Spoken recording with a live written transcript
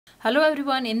Hello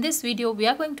everyone, in this video we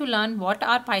are going to learn what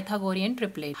are Pythagorean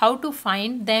triplets, how to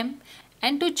find them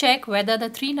and to check whether the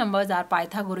three numbers are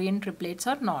Pythagorean triplets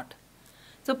or not.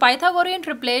 So Pythagorean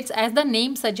triplets, as the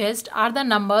name suggests, are the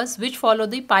numbers which follow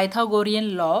the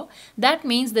Pythagorean law. That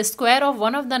means the square of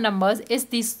one of the numbers is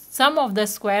the sum of the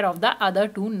square of the other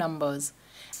two numbers.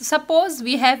 So suppose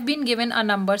we have been given a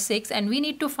number 6 and we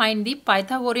need to find the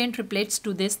Pythagorean triplets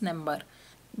to this number.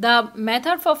 The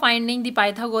method for finding the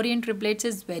Pythagorean triplets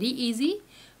is very easy.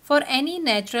 For any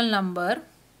natural number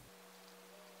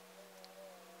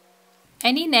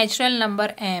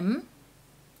m,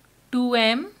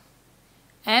 2m,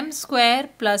 m square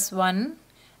plus 1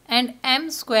 and m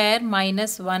square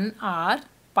minus 1 are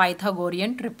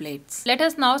Pythagorean triplets. Let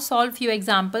us now solve few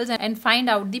examples and find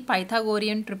out the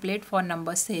Pythagorean triplet for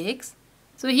number 6.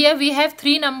 So here we have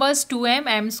three numbers 2m,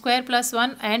 m square plus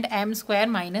 1 and m square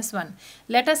minus 1.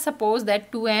 Let us suppose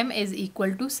that 2m is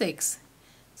equal to 6.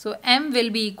 So m will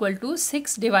be equal to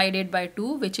 6 divided by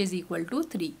 2, which is equal to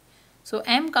 3. So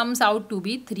m comes out to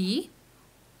be 3.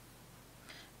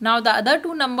 Now the other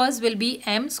two numbers will be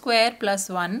m square plus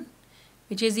 1,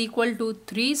 which is equal to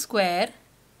 3 square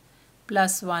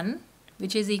plus 1,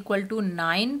 which is equal to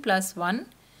 9 plus 1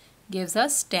 gives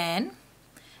us 10.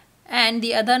 And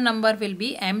the other number will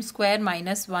be m square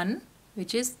minus 1,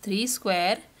 which is 3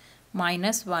 square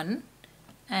minus 1,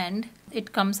 and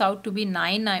it comes out to be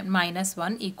 9 minus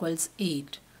 1 equals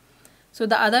 8. So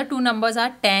the other two numbers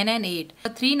are 10 and 8.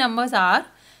 The three numbers are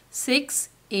 6,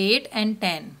 8 and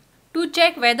 10. To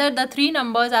check whether the three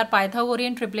numbers are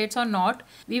Pythagorean triplets or not,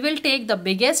 we will take the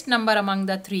biggest number among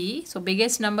the three. So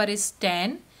biggest number is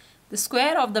 10. The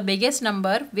square of the biggest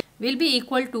number will be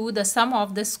equal to the sum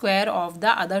of the square of the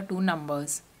other two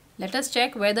numbers. Let us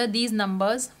check whether these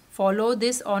numbers follow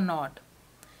this or not.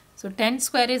 So 10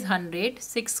 square is 100,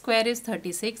 6 square is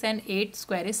 36 and 8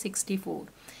 square is 64.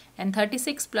 And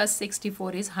 36 plus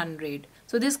 64 is 100.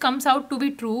 So this comes out to be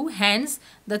true. Hence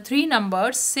the three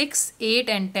numbers 6, 8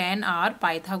 and 10 are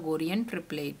Pythagorean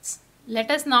triplets. Let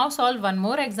us now solve one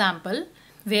more example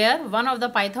where one of the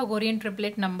Pythagorean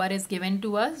triplet number is given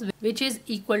to us, which is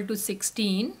equal to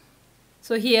 16.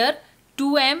 So here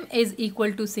 2m is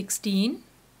equal to 16.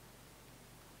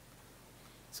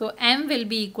 So m will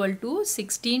be equal to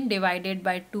 16 divided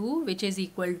by 2, which is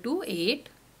equal to 8.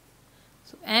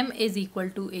 So m is equal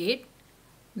to 8.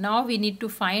 Now we need to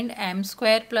find m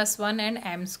square plus 1 and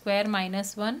m square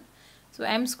minus 1. So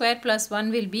m square plus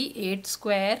 1 will be 8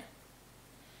 square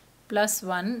plus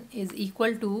 1 is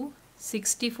equal to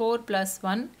 64 plus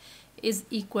 1 is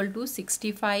equal to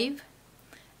 65.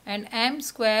 And m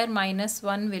square minus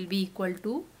 1 will be equal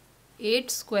to 8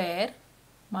 square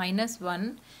minus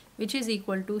 1, which is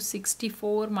equal to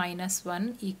 64 minus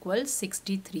 1 equals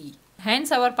 63.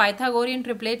 Hence our Pythagorean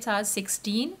triplets are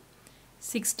 16,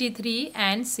 63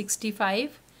 and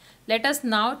 65. Let us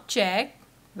now check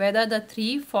whether the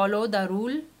three follow the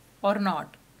rule or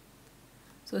not.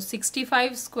 So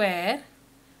 65 square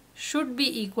should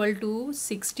be equal to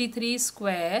 63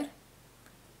 square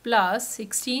plus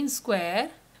 16 square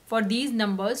for these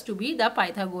numbers to be the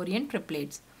Pythagorean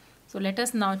triplets. So let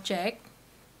us now check.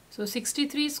 So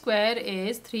 63 square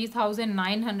is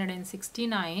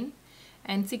 3969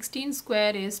 and 16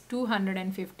 square is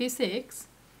 256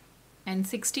 and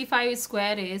 65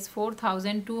 square is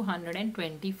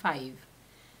 4225.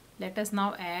 Let us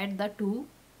now add the 2.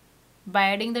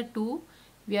 By adding the 2,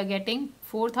 we are getting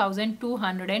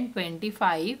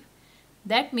 4225.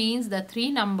 That means the three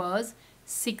numbers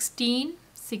 16,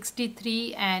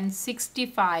 63 and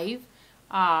 65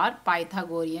 are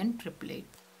Pythagorean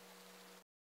triplets.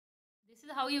 This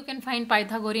is how you can find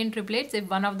Pythagorean triplets if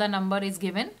one of the number is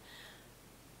given.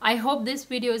 I hope this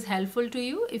video is helpful to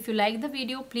you. If you like the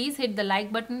video, please hit the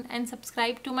like button and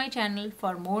subscribe to my channel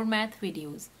for more math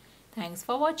videos. Thanks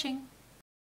for watching.